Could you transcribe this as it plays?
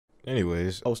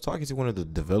Anyways, I was talking to one of the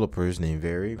developers named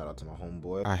Very. Shout out to my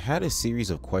homeboy. I had a series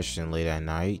of questions late at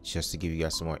night just to give you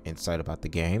guys some more insight about the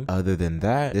game. Other than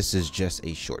that, this is just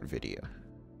a short video.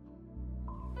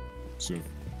 Soon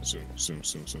as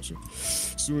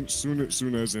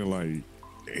in like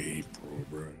April,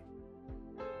 bro.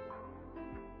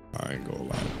 I ain't gonna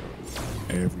lie, bro.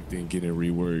 Everything getting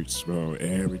reworked, bro.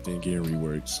 Everything getting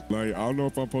reworked. Like, I don't know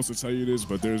if I'm supposed to tell you this,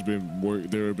 but there have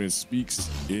been speaks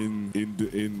in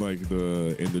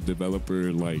the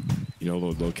developer, like, you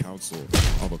know, the council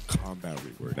of a combat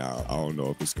rework. Now, I don't know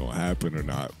if it's gonna happen or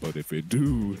not, but if it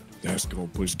do, that's gonna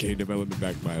push game development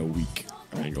back by a week.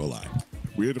 I ain't gonna lie.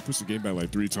 We had to push the game back like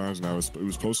 3 times now. It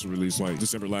was supposed to release like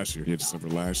December last year. Yeah, December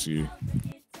last year.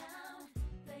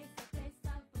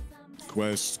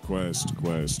 Quest-based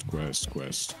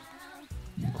progression.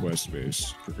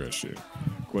 Quest-based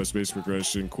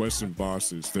progression, quests and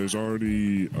bosses. There's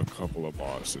already a couple of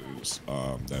bosses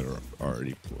that are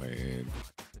already planned.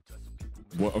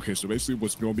 Okay, so basically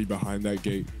what's going to be behind that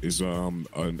gate is an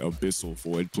abyssal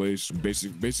void place,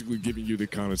 basically giving you the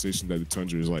connotation that the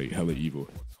tundra is like hella evil.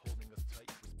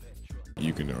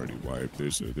 You can already wipe.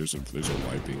 There's a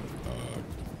wiping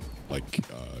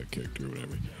character or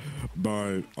whatever.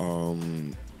 But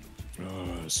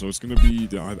so it's gonna be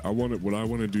what I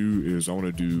want to do is I want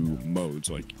to do modes.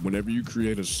 Like whenever you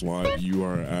create a slot, you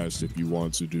are asked if you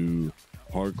want to do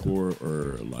hardcore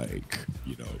or like,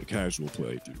 you know, casual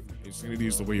playthrough. Insanity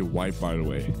is the way you wipe, by the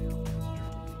way.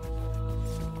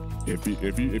 If you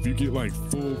get like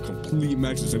full complete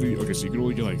max insanity, okay, so you can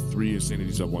only get like 3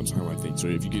 insanities at one time, I think. So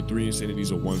if you get 3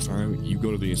 insanities at one time, you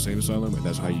go to the insane asylum, and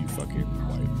that's how you fucking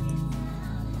wipe.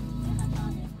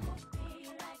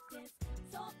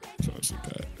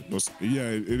 Yeah,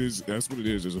 it is. That's what it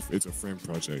is. It's a friend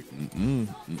project. No,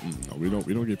 we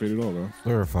don't get paid at all, bro.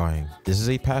 Clarifying, this is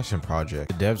a passion project.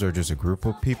 The devs are just a group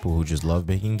of people who just love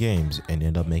making games and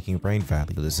end up making brain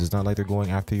value. So this is not like they're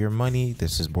going after your money.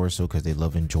 This is more so because they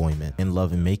love enjoyment and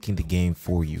love in making the game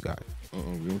for you guys.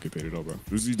 We don't get paid at all, bro.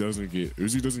 Uzi doesn't get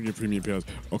premium payouts.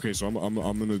 Okay, so I'm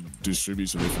gonna distribute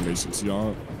some information to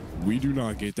y'all. We do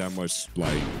not get that much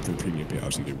like for premium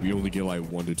payouts either. We only get like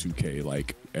 1 to 2K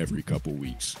like every couple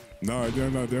weeks. No,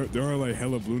 there are like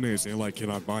hella blue names saying like,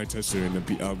 can I buy tester? And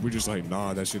we're just like,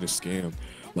 nah, that shit is scam.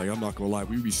 Like, I'm not gonna lie,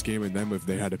 we'd be scamming them if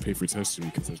they had to pay for testing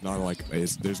because there's not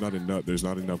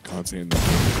enough content in the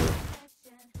game.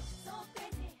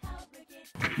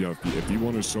 Yo, if you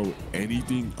want to show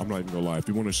anything, I'm not even gonna lie. If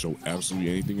you want to show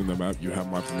absolutely anything in the map, you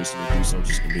have my permission to do so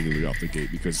just immediately off the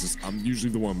gate because I'm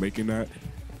usually the one making that.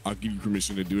 I'll give you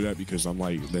permission to do that because I'm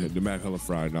like the map hella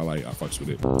fried and I fucks with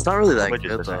it. It's not really that good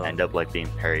good though. though. End up like being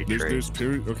parried. There's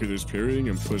parrying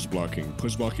and push blocking.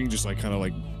 Push blocking just like kind of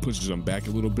like pushes them back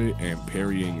a little bit, and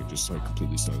parrying it just like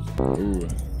completely stuns them. Ooh.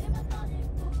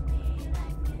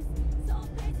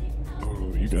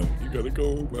 You gotta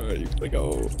go, man. You gotta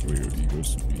go. Wait, you go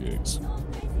to BX.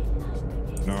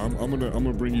 Nah, I'm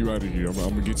gonna bring you out of here. I'm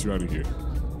gonna get you out of here.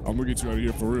 I'm gonna get you out of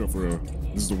here for real, for real.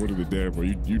 This is the word of the dev, bro.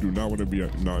 You do not want to be.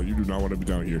 No, you do not want to be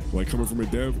down here. Like coming from a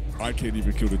dev, I can't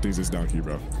even kill the things that's down here,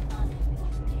 bro.